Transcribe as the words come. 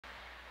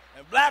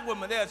And black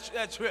women,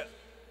 they're trip.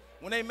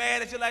 When they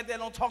mad at you like that,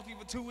 don't talk to you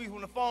for 2 weeks.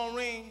 When the phone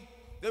ring,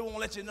 they won't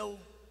let you know.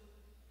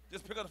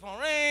 Just pick up the phone,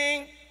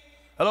 ring.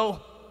 Hello?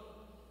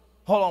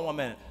 Hold on 1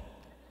 minute.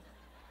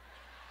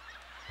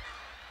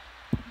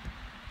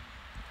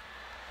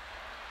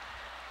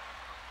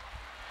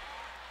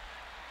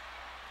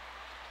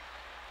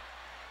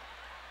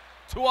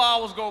 Two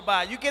hours go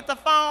by. You get the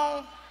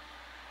phone?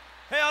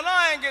 Hell no,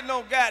 I ain't getting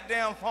no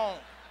goddamn phone.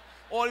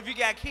 Or if you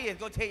got kids,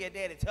 go tell your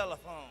daddy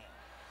telephone.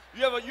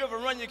 You ever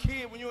run your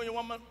kid when you and your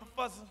woman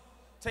fussing?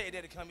 Tell your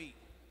daddy come eat.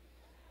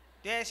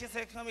 Dad, she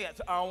said come eat.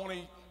 I don't want to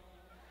eat.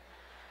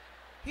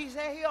 He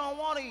said he don't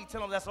want to eat.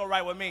 Tell him that's all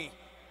right with me.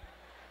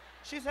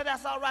 She said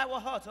that's all right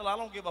with her. Tell her I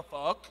don't give a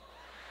fuck.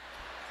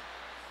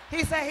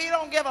 He said he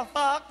don't give a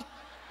fuck.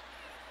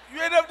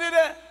 You ain't never did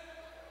that?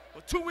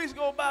 Well, 2 weeks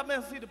go by,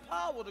 man, see the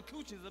power of the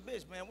coochie is a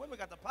bitch, man. Women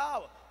got the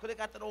power, because they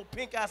got that old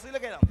pink eye. See,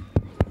 look at them.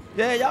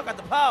 Yeah, y'all got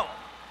the power.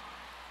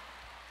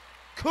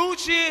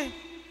 Coochie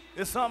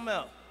is something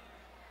else.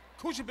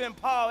 Coochie been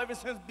power ever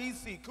since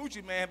BC.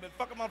 Coochie, man, been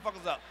fucking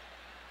motherfuckers up.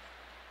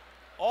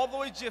 All the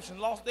Egyptians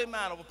lost their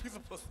mind over a piece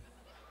of pussy.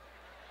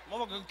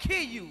 Motherfucker can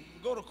kill you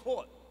and go to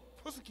court.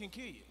 Pussy can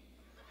kill you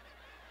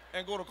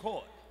and go to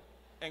court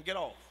and get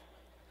off.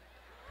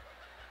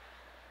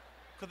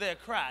 Because they'll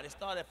cry. They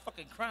started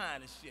fucking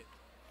crying and shit.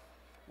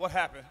 What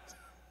happened?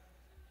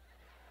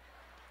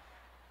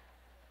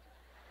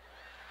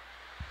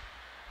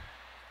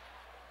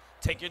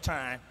 Take your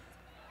time.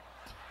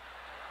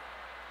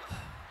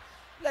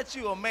 Let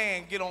you a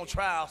man get on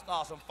trial,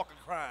 start some fucking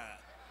crying.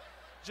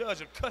 Judge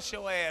will cuss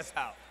your ass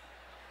out.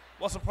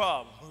 What's the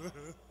problem?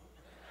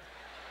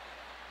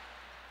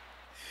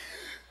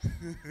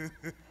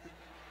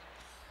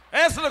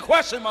 Answer the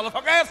question,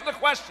 motherfucker. Answer the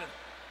question.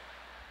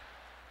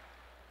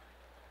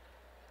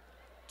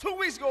 2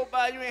 weeks go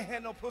by, you ain't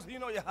had no pussy. You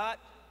know you're hot.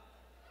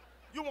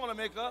 You want to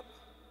make up.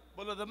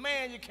 But as a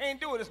man, you can't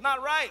do it. It's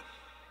not right.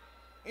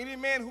 Any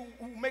man who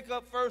make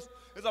up first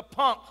is a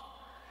punk.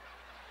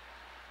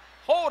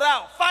 Hold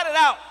out. Fight it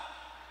out.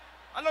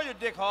 I know your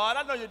dick hard.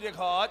 I know your dick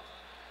hard.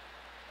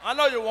 I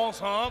know you want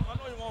some. I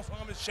know you want some.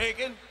 It's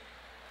shaking.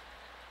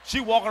 She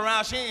walking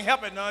around. She ain't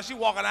helping none. She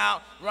walking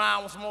out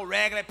around with some more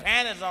raggedy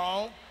panties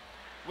on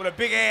with a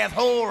big ass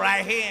hole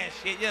right here and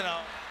shit, you know.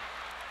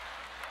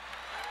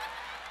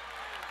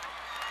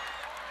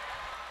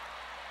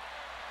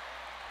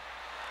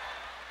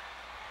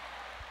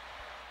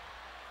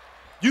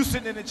 You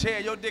sitting in the chair,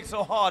 your dick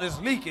so hard it's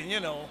leaking,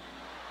 you know.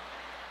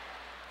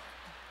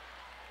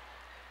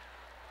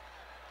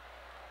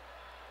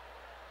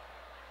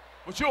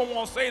 But you don't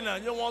want to say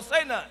nothing. You don't want to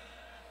say nothing.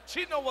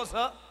 She know what's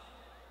up.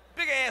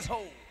 Big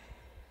asshole.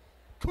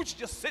 Coochie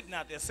just sitting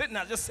out there,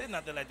 just sitting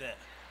out there like that.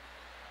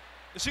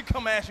 But she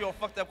come ask you a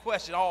fucked up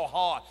question all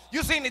hard.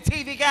 You seen the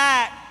TV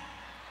guide?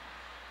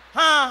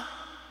 Huh?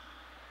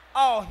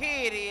 Oh,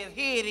 here it is,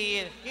 here it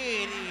is,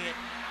 here it is.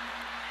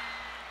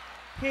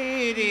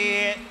 Here it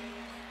is.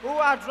 Oh,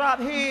 I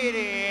dropped, here it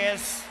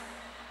is.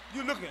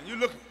 You looking, you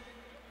looking.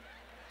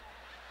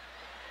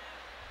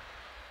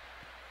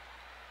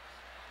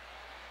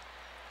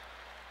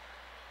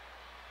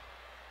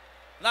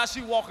 Now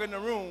she walk in the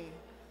room,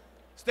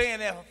 stay in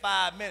there for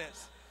 5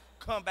 minutes,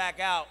 come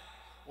back out,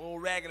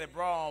 old raggedy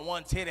bra on,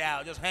 one titty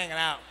out, just hanging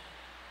out.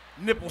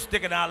 Nipple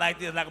sticking out like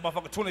this, like a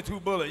motherfucker 22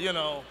 bullet, you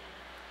know.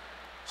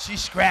 She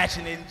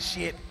scratching it and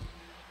shit.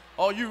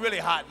 Oh, you really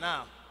hot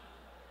now.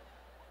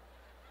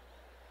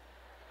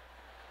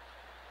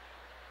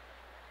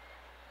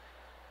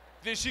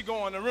 Then she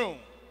go in the room.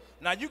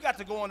 Now you got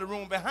to go in the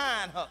room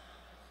behind her,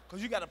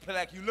 because you got to play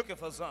like you looking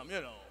for something,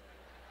 you know.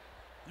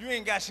 You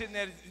ain't got shit in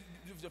there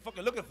you're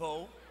fucking looking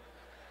for.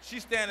 She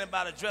standing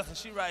by the dresser,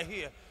 she right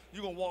here.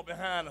 You gonna walk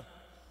behind her.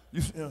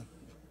 You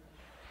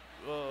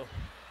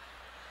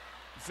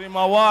see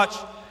my watch?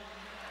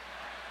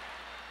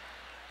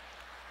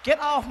 Get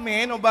off me,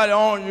 ain't nobody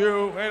on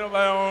you. Ain't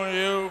nobody on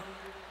you.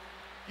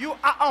 You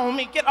are on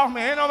me, get off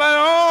me, ain't nobody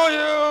on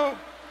you.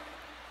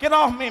 Get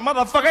off me,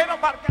 motherfucker, ain't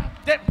nobody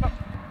goddamn.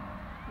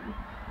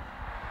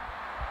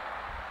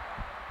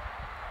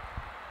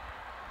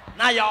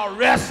 Now y'all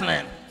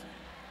wrestling.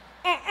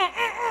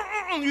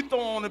 You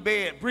throw on the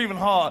bed, breathing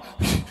hard.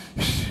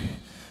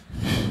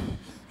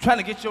 Trying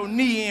to get your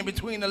knee in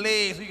between the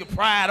legs so you can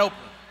pry it open.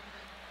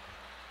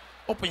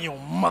 Open your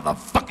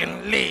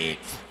motherfucking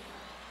legs.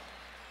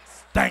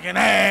 Stinking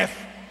ass.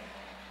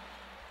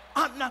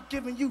 I'm not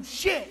giving you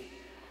shit.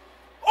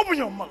 Open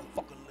your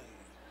motherfucking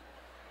legs.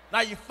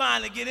 Now you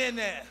finally get in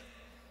there.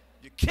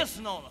 You're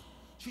kissing on her.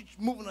 She's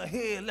moving her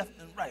head left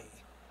and right.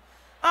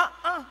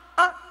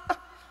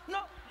 No,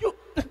 you.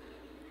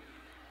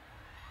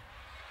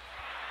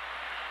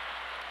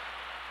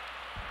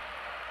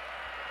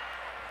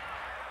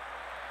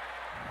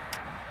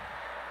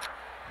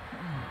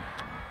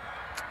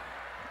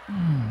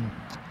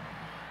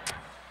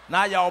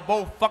 Now y'all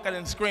both fucking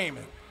and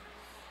screaming.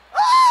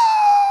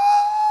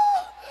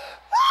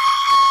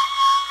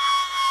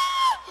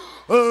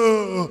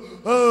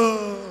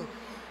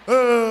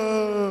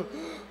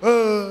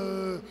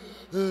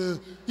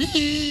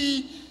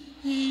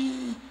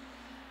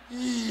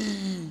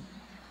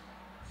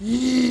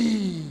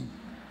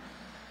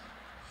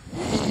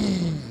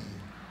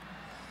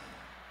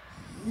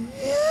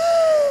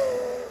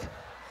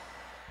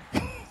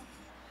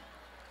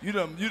 You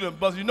done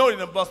bust, you know he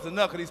done busted a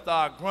nut because he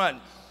started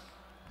grunting.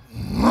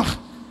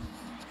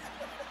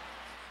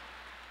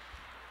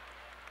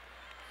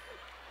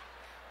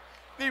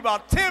 Need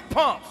about 10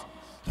 pumps.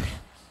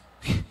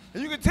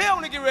 And you can tell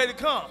when they get ready to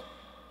come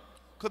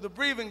because the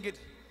breathing gets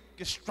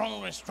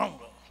stronger and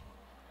stronger.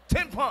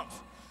 10 pumps.